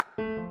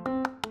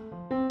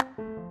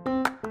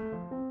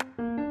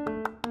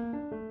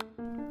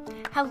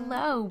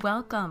Hello,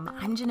 welcome.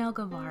 I'm Janelle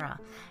Guevara,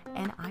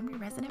 and I'm your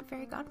resident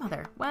fairy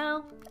godmother.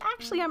 Well,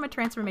 actually, I'm a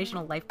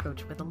transformational life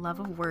coach with a love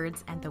of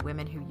words and the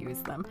women who use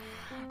them.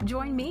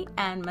 Join me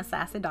and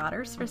Masasa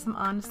Daughters for some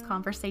honest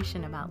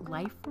conversation about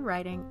life,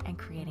 writing, and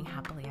creating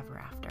happily ever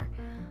after.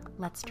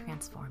 Let's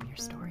transform your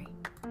story.